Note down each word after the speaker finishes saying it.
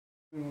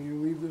You know,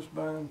 you leave this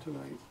barn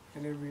tonight,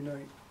 and every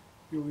night,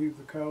 you leave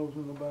the cows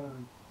in the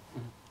barn,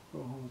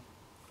 go home.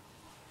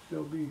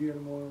 They'll be here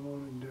tomorrow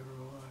morning, dead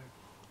or alive.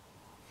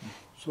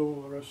 So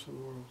will the rest of the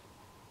world.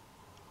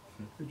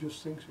 It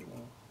just thinks it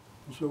won't.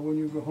 And so when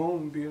you go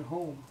home, be at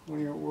home.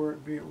 When you're at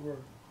work, be at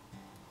work.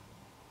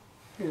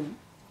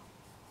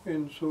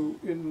 And so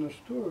in the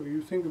story,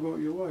 you think about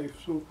your life.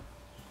 So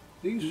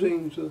these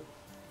things are,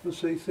 let's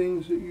say,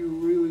 things that you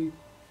really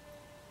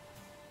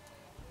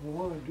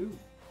want to do,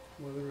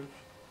 whether it's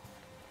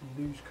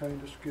these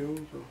kind of skills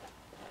or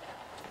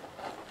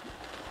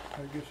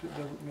I guess it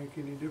doesn't make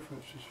any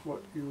difference. It's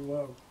what you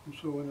love. And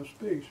so in a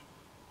space,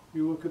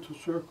 you look at the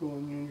circle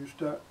and then you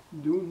start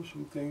doing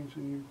some things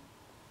and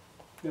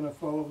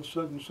if all of a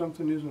sudden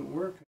something isn't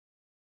working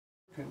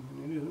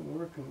and it isn't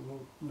working,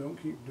 well,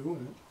 don't keep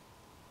doing it.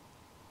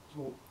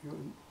 So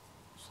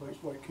it's like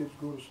why kids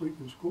go to sleep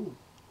in school.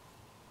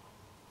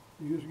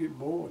 You just get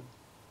bored.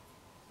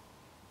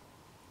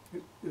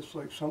 It's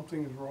like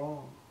something is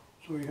wrong.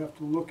 So you have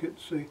to look at,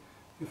 say,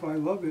 if I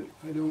love it,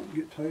 I don't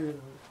get tired of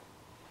it.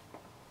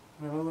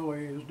 And another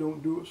way is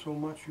don't do it so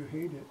much you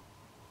hate it.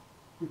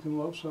 You can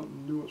love something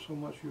and do it so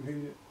much you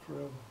hate it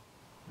forever.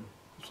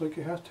 It's like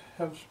you have to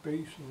have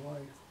space in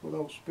life.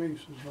 Without space,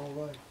 there's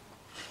no life.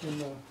 In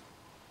the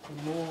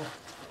more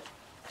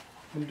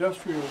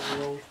industrial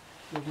world,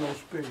 there's no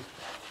space.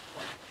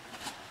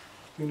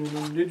 In an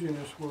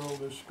indigenous world,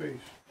 there's space.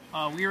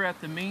 We are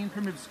at the Maine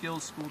Primitive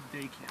Skills School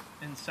Day Camp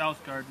in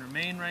South Gardner,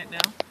 Maine right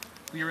now.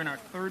 We are in our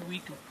third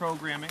week of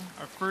programming.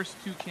 Our first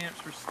two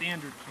camps were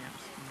standard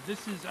camps.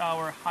 This is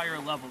our higher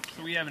level.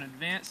 So we have an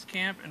advanced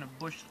camp and a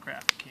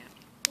bushcraft camp.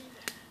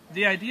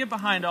 The idea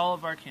behind all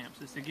of our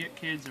camps is to get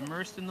kids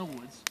immersed in the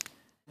woods,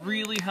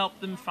 really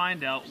help them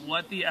find out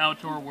what the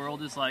outdoor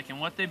world is like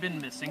and what they've been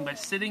missing by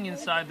sitting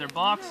inside their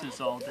boxes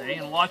all day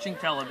and watching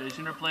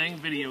television or playing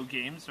video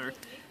games or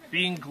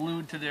being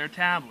glued to their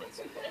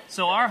tablets.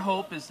 So our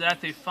hope is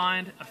that they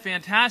find a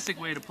fantastic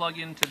way to plug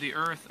into the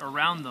earth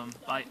around them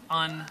by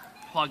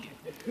unplugging.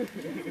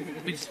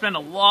 We spend a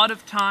lot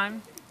of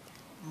time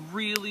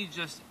really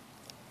just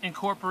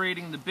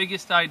incorporating the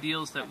biggest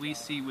ideals that we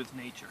see with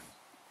nature.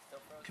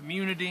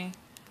 Community,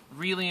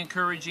 really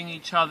encouraging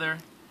each other,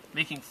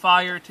 making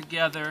fire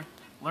together,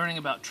 learning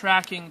about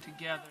tracking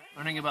together,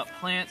 learning about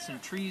plants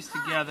and trees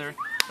together,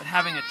 but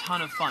having a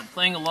ton of fun.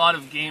 Playing a lot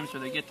of games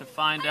where they get to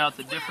find out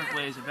the different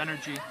ways of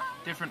energy,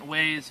 different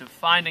ways of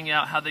finding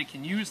out how they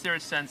can use their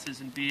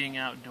senses in being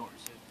outdoors.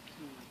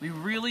 We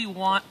really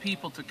want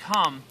people to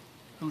come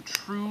who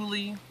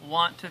truly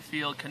want to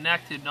feel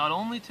connected not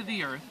only to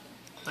the earth,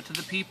 but to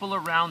the people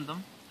around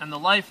them and the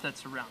life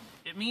that's around them.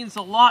 It means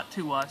a lot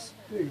to us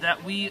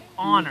that we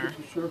honor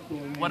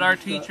what our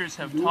teachers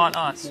have taught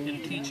us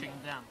in teaching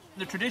them.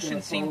 The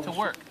traditions seem to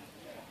work.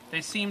 They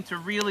seem to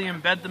really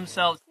embed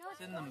themselves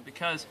in them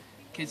because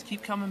kids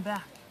keep coming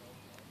back.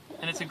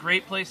 And it's a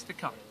great place to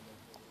come.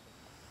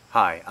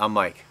 Hi, I'm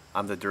Mike.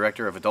 I'm the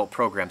Director of Adult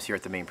Programs here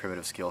at the Maine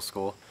Primitive Skills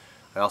School.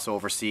 I also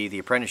oversee the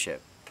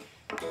apprenticeship.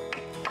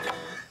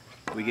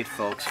 We get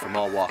folks from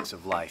all walks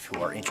of life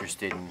who are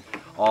interested in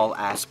all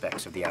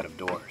aspects of the out of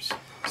doors.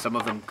 Some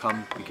of them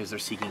come because they're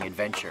seeking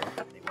adventure.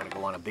 They want to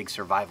go on a big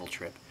survival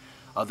trip.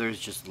 Others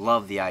just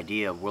love the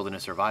idea of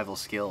wilderness survival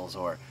skills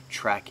or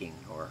tracking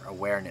or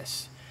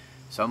awareness.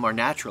 Some are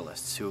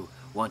naturalists who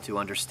want to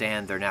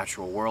understand their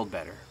natural world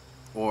better.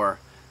 Or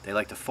they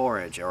like to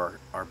forage or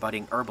are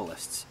budding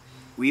herbalists.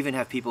 We even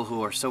have people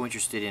who are so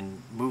interested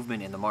in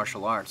movement in the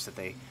martial arts that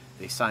they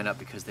sign up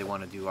because they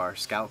want to do our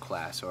scout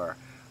class or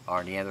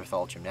our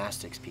Neanderthal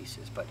gymnastics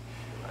pieces. But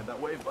ride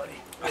that wave, buddy.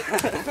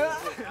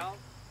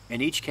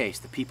 In each case,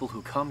 the people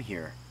who come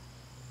here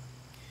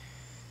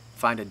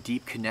find a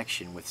deep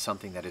connection with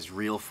something that is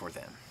real for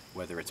them,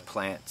 whether it's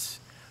plants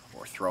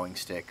or throwing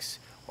sticks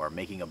or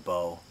making a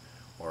bow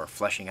or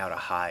fleshing out a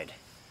hide.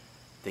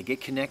 They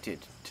get connected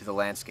to the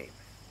landscape,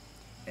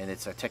 and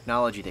it's a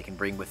technology they can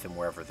bring with them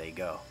wherever they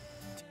go.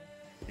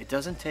 It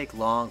doesn't take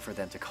long for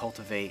them to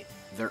cultivate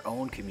their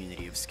own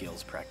community of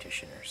skills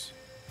practitioners.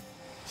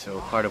 So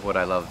part of what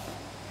I love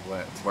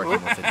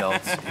working with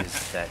adults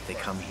is that they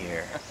come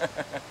here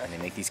and they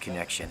make these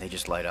connections. They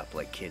just light up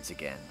like kids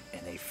again,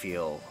 and they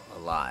feel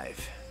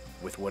alive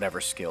with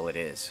whatever skill it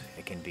is.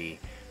 It can be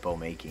bow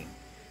making,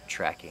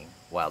 tracking,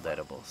 wild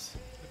edibles,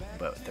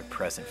 but they're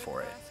present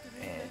for it,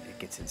 and it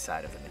gets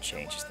inside of them and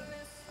changes them.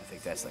 I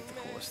think that's like the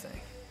coolest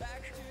thing, for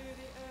sure.